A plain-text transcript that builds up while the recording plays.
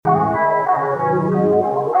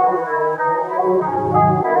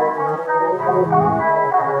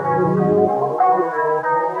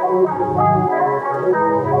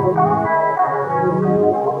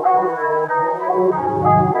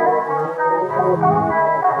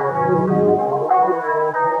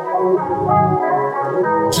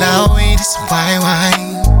Chloe, this white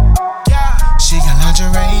wine. She got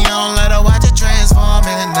lingerie on, let her watch it transform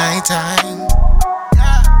in the nighttime.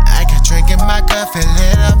 I got drink in my cup, fill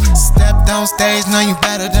it up. Stepped on stage, know you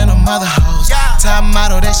better than a mother hoes. Top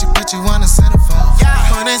model, that she put you on the centerfold.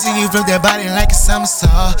 Wanna see you flip that body like a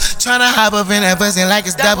somersault. Tryna hop up in that pussy like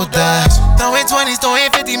it's double dutch. Throwing 20s, throwing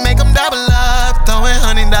 50, make them double up. Throwing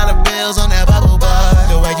 $100 bills on that bubble butt.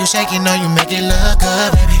 The way you shake it, know you make it look good,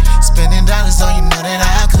 baby. Spending dollars so you know that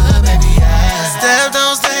I could, baby, yeah. Stepped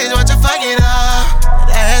on stage, watch her fuck it up.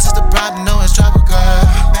 That ass is the problem, know it's trouble, girl.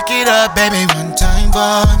 Back it up, baby, one time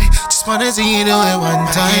for me. Just wanna see you do it one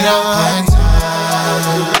time. Back it up one time.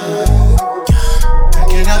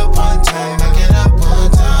 Back it up one time. Back it up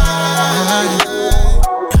one time.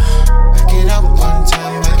 Back it up one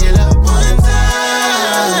time. Back it up one time.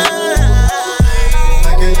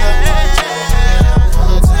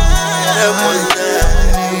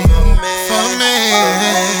 For me.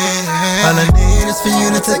 All I need is for you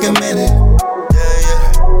to take a minute.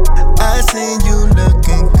 I seen you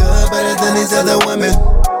looking good, better than these other women.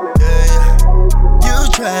 You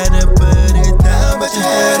try to put it down, but your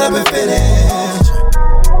head up and finish.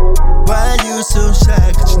 Why you so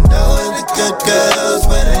shy? Cause you know the good girls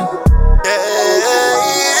winning.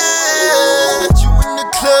 Got you in the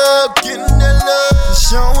club, getting that love,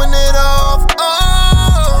 showing it off.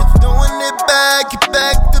 Oh, you're throwing it back, you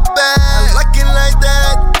back to back. I like it like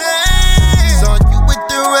that. Saw you with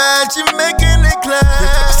the ride, you making it clap.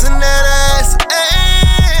 You're that ass,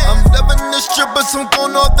 ayy. I'm loving the strippers, I'm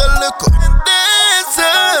going off the liquor. And that's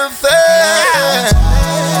a fact.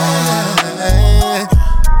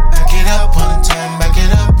 Back it up one time, back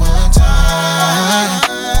it up one time.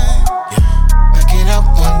 Back it up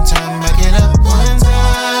one time, back it up one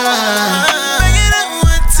time. Back it up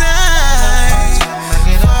one time. Back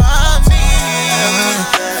it up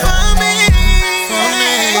for me.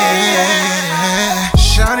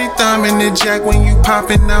 Shawty thumbing the jack when you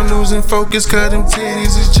popping out, losing focus, cause them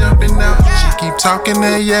titties is jumping out. She keep talking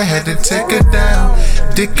to you, had to take her down.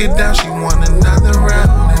 Dick her down, she want another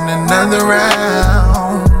round and another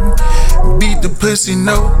round. Beat the pussy,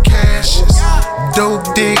 no cashes.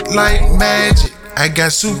 Dope dick like magic. I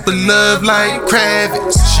got super love like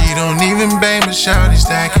Kravitz. She don't even bang, but shawty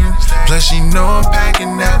stacking. Plus she know I'm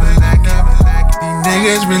packing, never lacking. These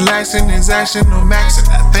niggas relaxing, his action no maxing.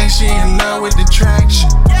 I think she in love with the traction.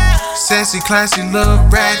 Sassy, classy, little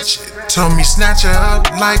ratchet. Told me snatch her up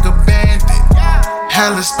like a bandit.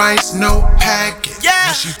 Hella spice, no packet.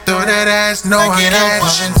 When she throw that ass, no I Back it up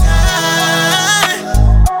catch. one time.